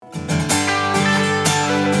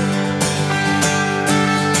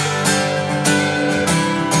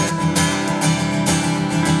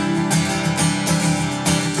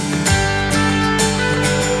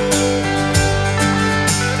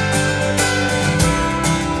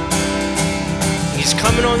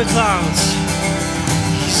coming on the clouds.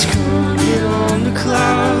 He's coming on the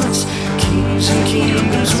clouds. Kings and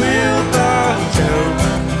kingdoms will bow down.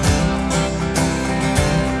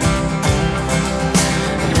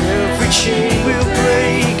 And every chain will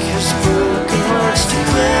break as broken hearts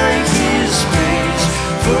declare His praise.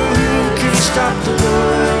 For who can stop the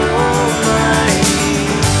Lord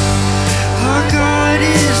Almighty? Our God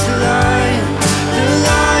is the Lion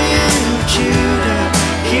of Judah.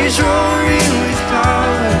 He's roaring with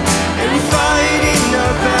power and fighting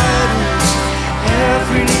our battles.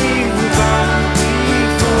 Every knee will bow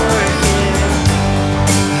before Him.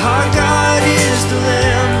 Our God is the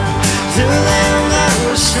Lamb that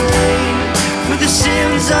was slain for the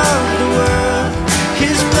sins of the world.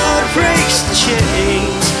 His blood breaks the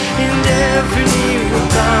chains, and every knee will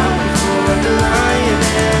bow before the Lion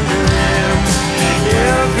and the Lamb.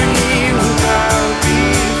 Every knee will bow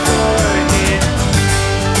before Him.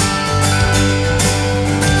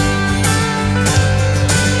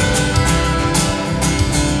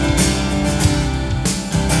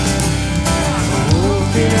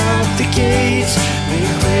 Open up the gates,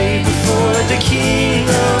 make way before the King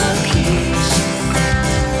of Kings.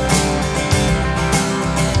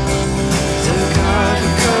 The God who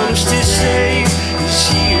comes to save is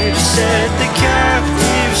here to set the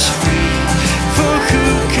captives free. For who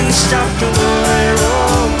can stop the Lord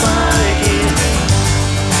Almighty?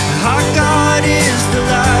 Our God is the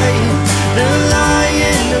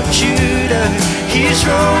Lion of Judah. He's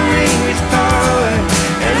roaring with power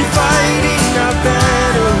and fighting our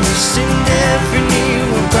battles, and every knee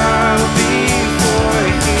will bow before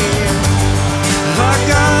Him. Our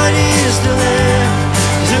God is the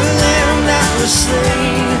Lamb that was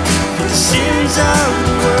slain for the sins of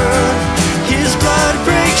the world. His blood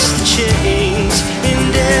breaks the chains,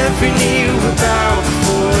 and every knee will bow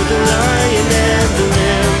before the Lion and the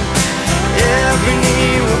Lamb. Every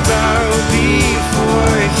knee will bow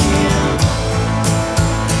before Him.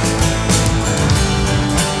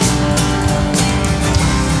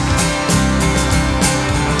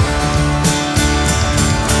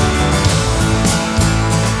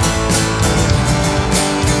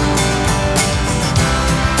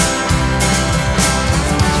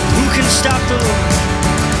 Who can stop the Lord?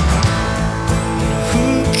 Who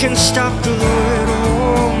can stop the Lord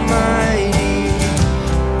Almighty?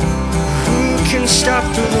 Who can stop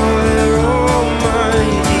the Lord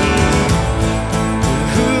Almighty?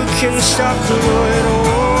 Who can stop the Lord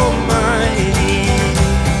Almighty?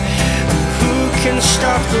 Who can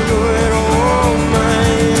stop the Lord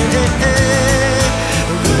Almighty?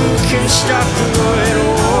 Who can stop the Lord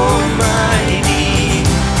Almighty?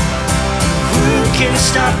 Who can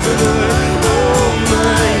stop the Lord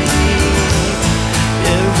Almighty?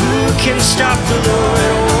 Yeah, who can stop the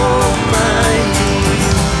Lord Almighty?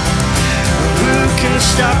 Who can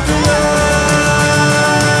stop the Lord?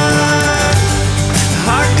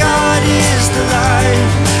 Our God is the Lion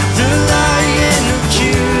of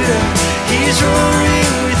Judah. He's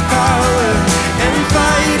roaring with power and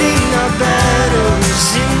fighting our battles,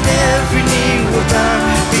 and every knee will bow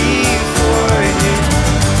before Him.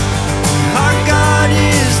 Our God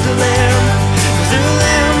is the Lamb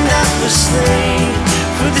that was slain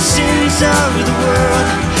for the sins of the world.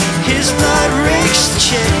 His blood breaks the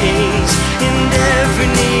chains, and every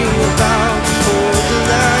knee will bow before the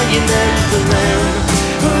Lion and the Lamb.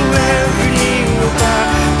 Oh, every knee will bow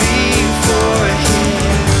before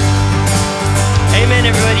Him. Amen,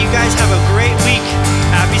 everybody. You guys have a great week.